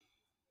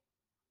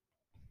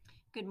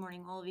Good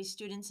morning, all of you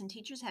students and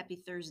teachers. Happy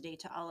Thursday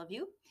to all of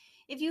you.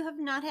 If you have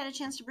not had a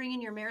chance to bring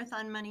in your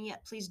marathon money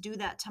yet, please do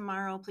that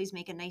tomorrow. Please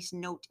make a nice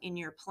note in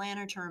your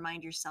planner to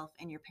remind yourself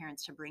and your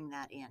parents to bring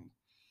that in.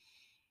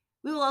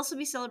 We will also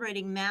be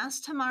celebrating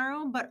Mass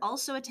tomorrow, but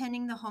also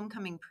attending the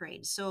homecoming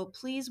parade. So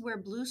please wear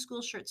blue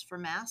school shirts for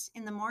Mass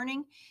in the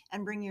morning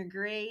and bring your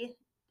gray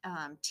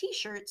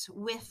t-shirts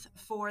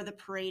for the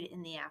parade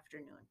in the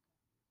afternoon.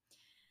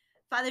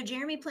 Father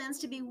Jeremy plans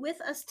to be with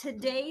us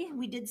today.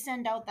 We did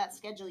send out that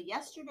schedule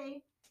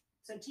yesterday.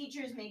 So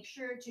teachers, make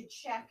sure to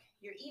check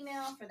your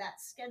email for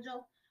that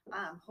schedule.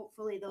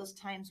 Hopefully those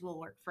times will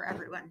work for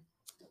everyone.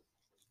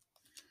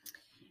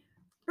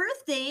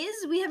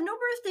 Birthdays, we have no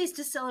birthdays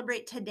to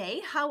celebrate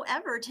today.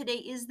 However, today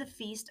is the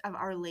feast of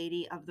Our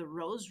Lady of the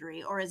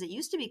Rosary, or as it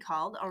used to be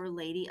called, Our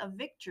Lady of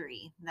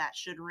Victory. That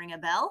should ring a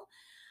bell.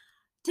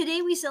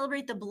 Today we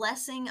celebrate the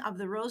blessing of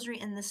the Rosary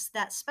and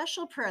that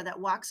special prayer that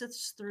walks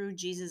us through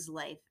Jesus'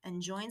 life and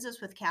joins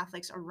us with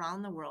Catholics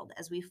around the world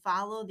as we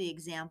follow the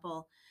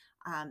example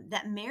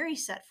that Mary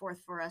set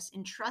forth for us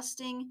in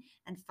trusting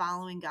and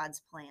following God's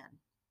plan.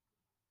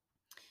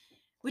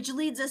 Which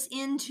leads us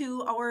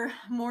into our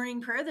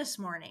morning prayer this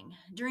morning.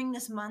 During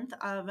this month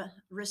of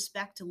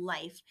Respect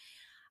Life,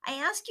 I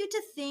ask you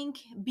to think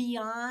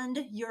beyond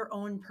your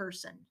own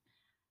person,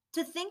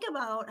 to think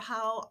about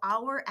how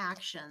our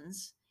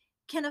actions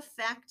can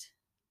affect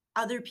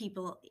other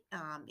people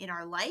in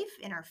our life,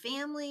 in our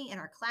family, in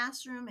our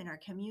classroom, in our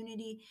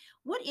community.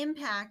 What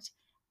impact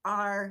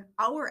are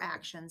our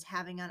actions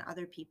having on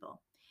other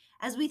people?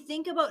 As we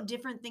think about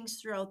different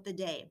things throughout the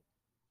day,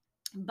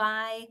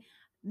 by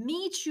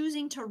me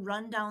choosing to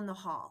run down the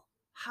hall,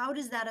 how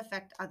does that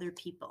affect other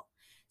people?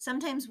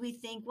 Sometimes we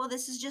think, well,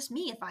 this is just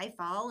me. If I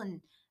fall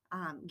and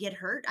get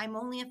hurt, I'm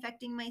only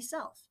affecting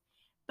myself.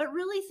 But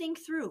really think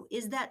through,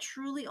 is that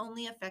truly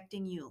only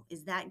affecting you?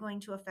 Is that going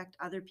to affect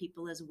other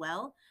people as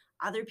well?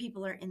 Other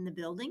people are in the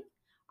building.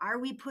 Are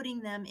we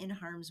putting them in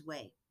harm's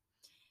way?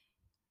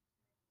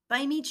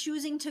 By me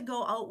choosing to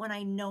go out when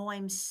I know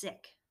I'm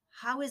sick,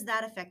 how is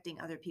that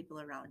affecting other people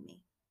around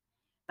me?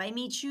 By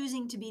me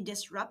choosing to be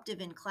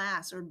disruptive in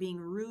class or being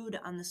rude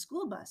on the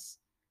school bus,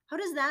 how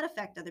does that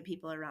affect other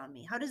people around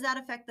me? How does that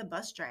affect the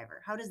bus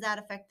driver? How does that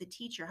affect the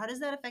teacher? How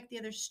does that affect the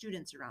other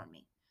students around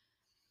me?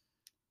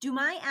 Do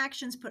my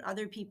actions put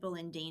other people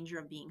in danger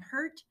of being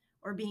hurt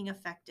or being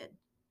affected?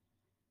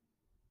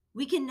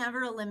 We can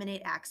never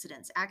eliminate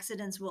accidents.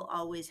 Accidents will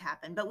always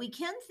happen, but we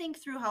can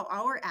think through how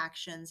our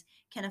actions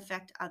can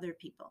affect other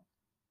people.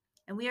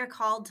 And we are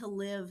called to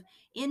live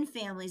in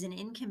families and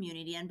in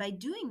community. And by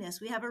doing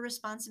this, we have a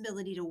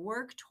responsibility to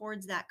work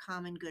towards that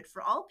common good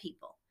for all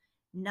people,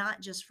 not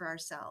just for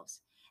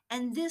ourselves.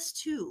 And this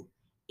too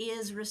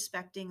is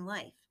respecting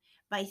life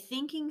by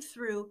thinking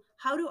through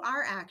how do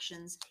our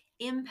actions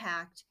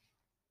impact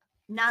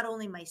not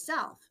only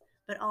myself,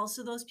 but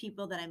also those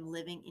people that I'm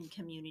living in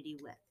community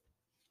with.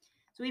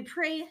 So we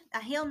pray a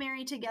Hail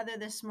Mary together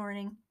this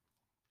morning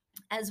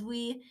as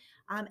we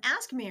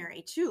ask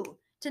Mary too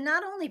to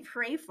not only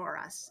pray for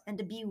us and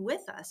to be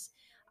with us,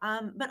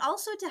 but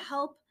also to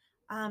help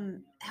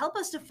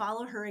us to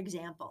follow her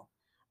example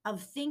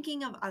of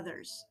thinking of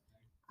others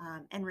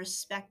and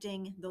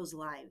respecting those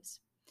lives.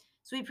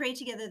 So we pray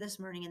together this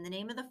morning in the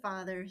name of the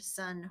Father,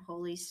 Son,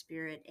 Holy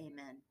Spirit.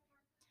 Amen.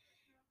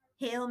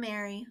 Hail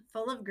Mary,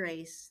 full of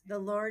grace, the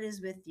Lord is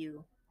with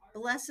you.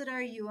 Blessed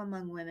are you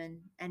among women,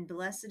 and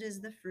blessed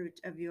is the fruit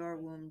of your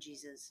womb,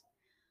 Jesus.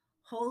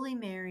 Holy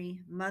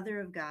Mary, Mother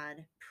of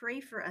God,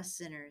 pray for us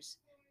sinners,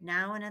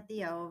 now and at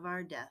the hour of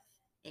our death.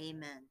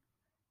 Amen.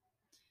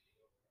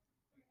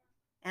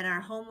 And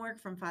our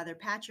homework from Father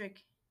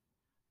Patrick,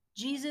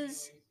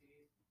 Jesus,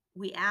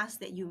 we ask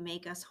that you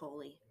make us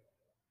holy.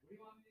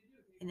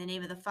 In the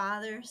name of the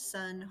Father,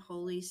 Son,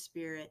 Holy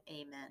Spirit,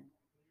 amen.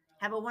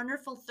 Have a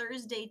wonderful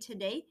Thursday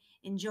today.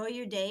 Enjoy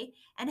your day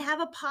and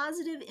have a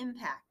positive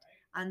impact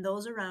on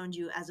those around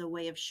you as a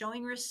way of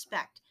showing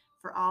respect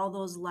for all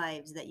those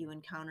lives that you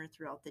encounter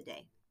throughout the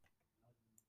day.